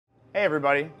Hey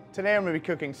everybody, today I'm going to be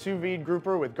cooking sous vide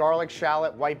grouper with garlic,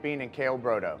 shallot, white bean, and kale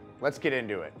brodo. Let's get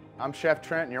into it. I'm Chef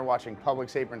Trent and you're watching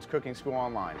Publix Aprons Cooking School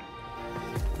Online.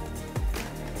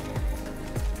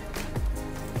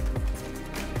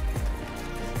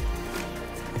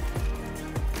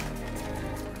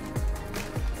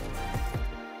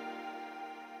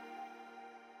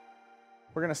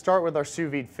 We're going to start with our sous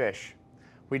vide fish.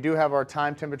 We do have our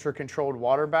time temperature controlled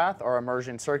water bath, our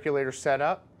immersion circulator set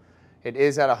up. It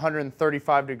is at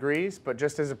 135 degrees, but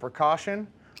just as a precaution,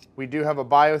 we do have a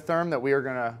biotherm that we are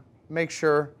going to make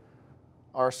sure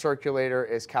our circulator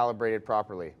is calibrated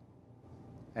properly.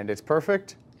 And it's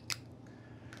perfect.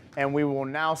 And we will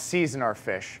now season our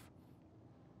fish.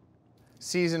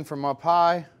 Season from up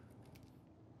high.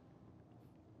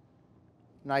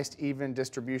 Nice even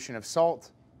distribution of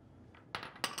salt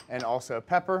and also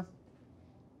pepper.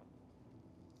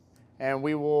 And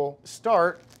we will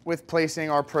start with placing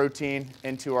our protein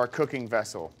into our cooking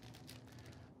vessel.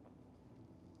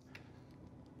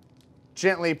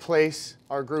 Gently place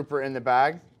our grouper in the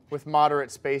bag with moderate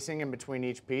spacing in between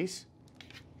each piece.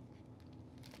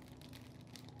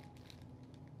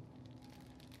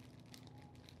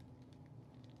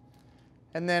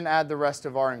 And then add the rest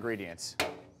of our ingredients.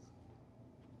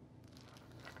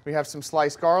 We have some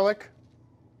sliced garlic,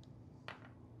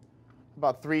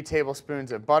 about 3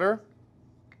 tablespoons of butter,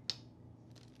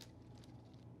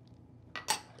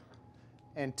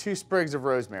 and 2 sprigs of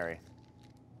rosemary.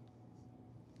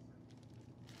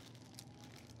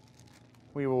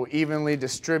 We will evenly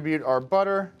distribute our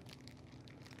butter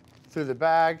through the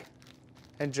bag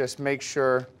and just make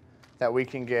sure that we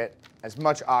can get as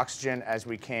much oxygen as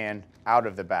we can out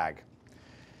of the bag.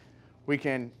 We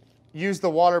can use the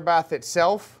water bath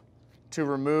itself to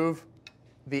remove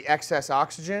the excess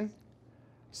oxygen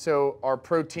so our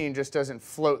protein just doesn't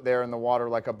float there in the water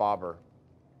like a bobber.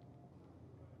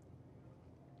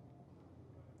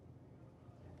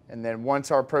 And then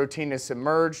once our protein is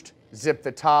submerged, zip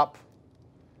the top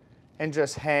and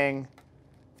just hang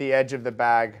the edge of the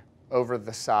bag over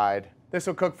the side. This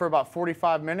will cook for about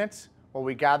 45 minutes while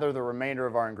we gather the remainder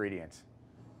of our ingredients.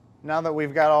 Now that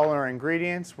we've got all our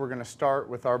ingredients, we're going to start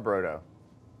with our brodo.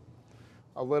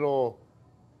 A little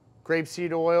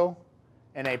grapeseed oil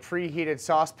in a preheated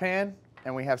saucepan,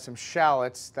 and we have some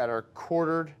shallots that are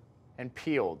quartered and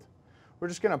peeled. We're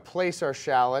just going to place our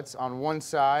shallots on one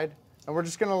side, and we're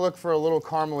just going to look for a little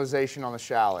caramelization on the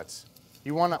shallots.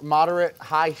 You want a moderate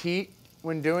high heat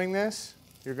when doing this.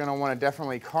 You're going to want to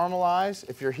definitely caramelize.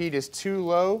 If your heat is too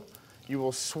low, you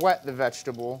will sweat the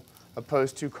vegetable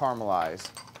opposed to caramelize.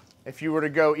 If you were to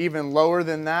go even lower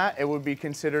than that, it would be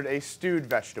considered a stewed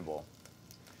vegetable.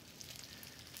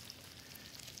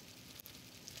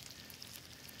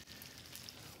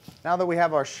 Now that we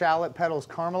have our shallot petals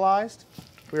caramelized,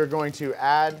 we are going to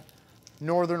add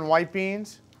northern white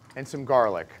beans and some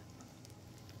garlic.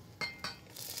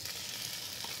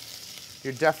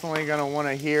 You're definitely going to want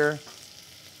to hear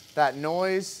that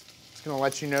noise. It's going to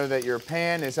let you know that your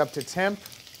pan is up to temp.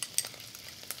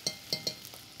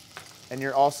 And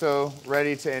you're also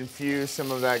ready to infuse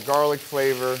some of that garlic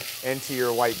flavor into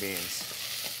your white beans.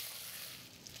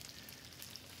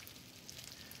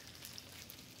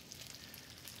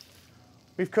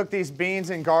 We've cooked these beans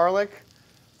and garlic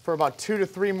for about 2 to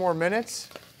 3 more minutes.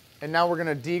 And now we're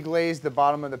going to deglaze the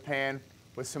bottom of the pan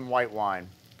with some white wine.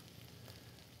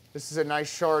 This is a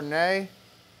nice Chardonnay.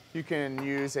 You can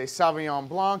use a Sauvignon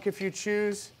Blanc if you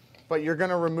choose, but you're going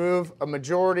to remove a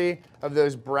majority of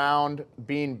those browned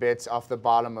bean bits off the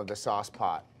bottom of the sauce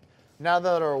pot. Now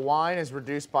that our wine is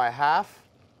reduced by half,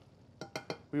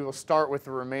 we will start with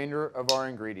the remainder of our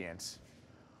ingredients.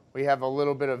 We have a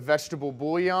little bit of vegetable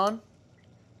bouillon.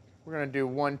 We're going to do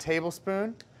 1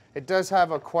 tablespoon. It does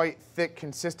have a quite thick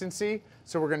consistency,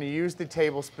 so we're going to use the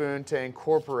tablespoon to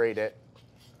incorporate it.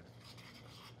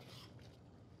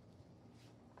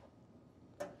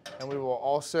 And we will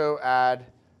also add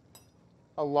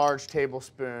a large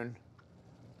tablespoon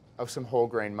of some whole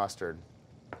grain mustard.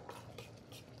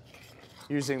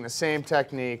 Using the same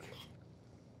technique.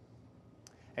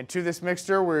 And to this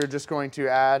mixture, we're just going to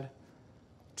add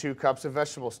 2 cups of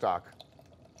vegetable stock.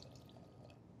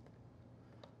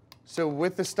 So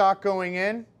with the stock going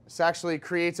in, this actually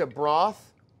creates a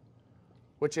broth,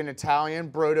 which in Italian,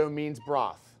 brodo means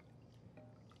broth.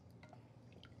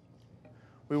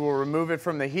 We will remove it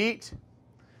from the heat,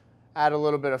 add a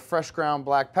little bit of fresh ground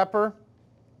black pepper,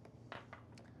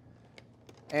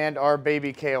 and our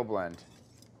baby kale blend.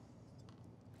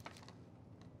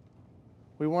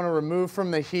 We want to remove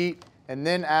from the heat and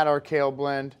then add our kale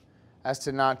blend as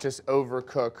to not just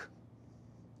overcook.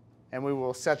 And we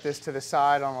will set this to the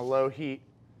side on a low heat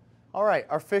All right,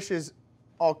 our fish is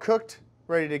all cooked,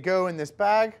 ready to go in this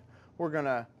bag. We're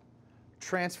gonna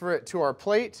transfer it to our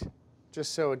plate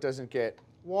just so it doesn't get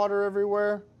water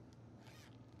everywhere.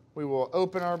 We will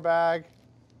open our bag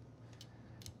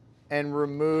and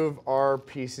remove our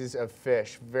pieces of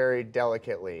fish very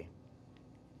delicately.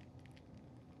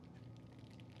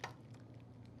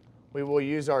 We will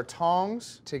use our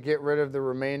tongs to get rid of the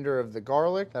remainder of the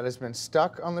garlic that has been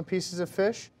stuck on the pieces of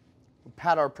fish. We'll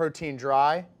pat our protein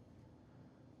dry.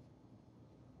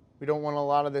 We don't want a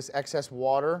lot of this excess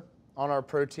water on our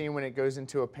protein when it goes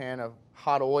into a pan of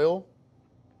hot oil.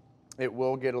 It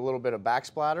will get a little bit of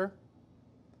backsplatter.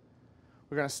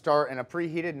 We're gonna start in a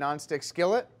preheated nonstick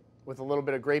skillet with a little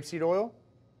bit of grapeseed oil.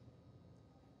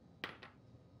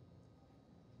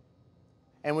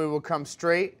 And we will come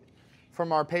straight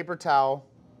from our paper towel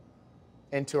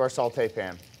into our saute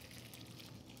pan.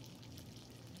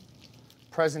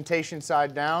 Presentation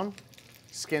side down,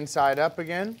 skin side up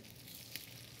again.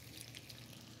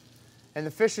 And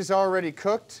the fish is already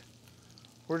cooked.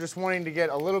 We're just wanting to get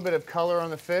a little bit of color on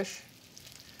the fish,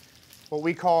 what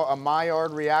we call a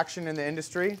Maillard reaction in the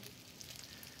industry.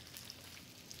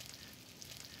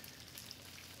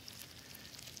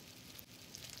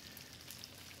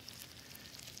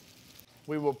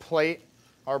 We will plate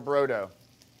our brodo.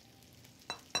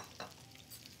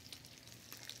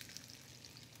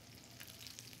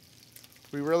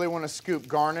 We really want to scoop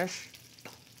garnish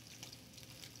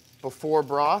before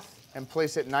broth and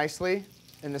place it nicely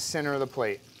in the center of the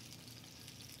plate.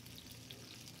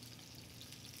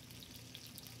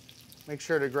 Make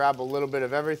sure to grab a little bit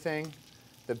of everything,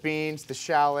 the beans, the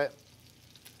shallot,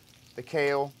 the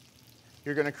kale.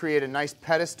 You're going to create a nice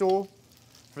pedestal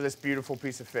for this beautiful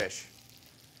piece of fish.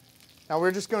 Now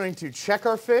we're just going to check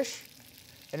our fish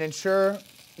and ensure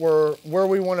we're where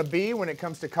we want to be when it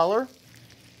comes to color.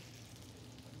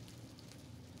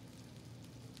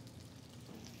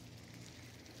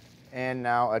 And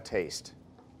now a taste.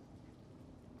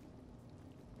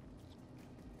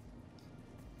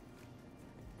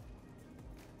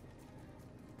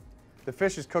 The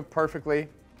fish is cooked perfectly.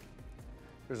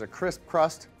 There's a crisp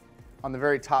crust on the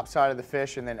very top side of the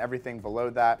fish, and then everything below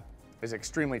that is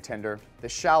extremely tender. The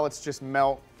shallots just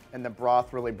melt, and the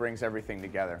broth really brings everything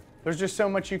together. There's just so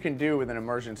much you can do with an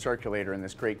immersion circulator in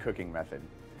this great cooking method.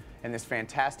 And this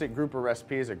fantastic grouper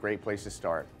recipe is a great place to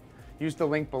start. Use the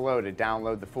link below to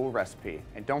download the full recipe,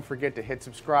 and don't forget to hit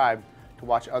subscribe to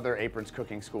watch other Aprons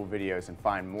Cooking School videos and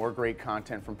find more great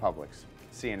content from Publix.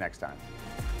 See you next time.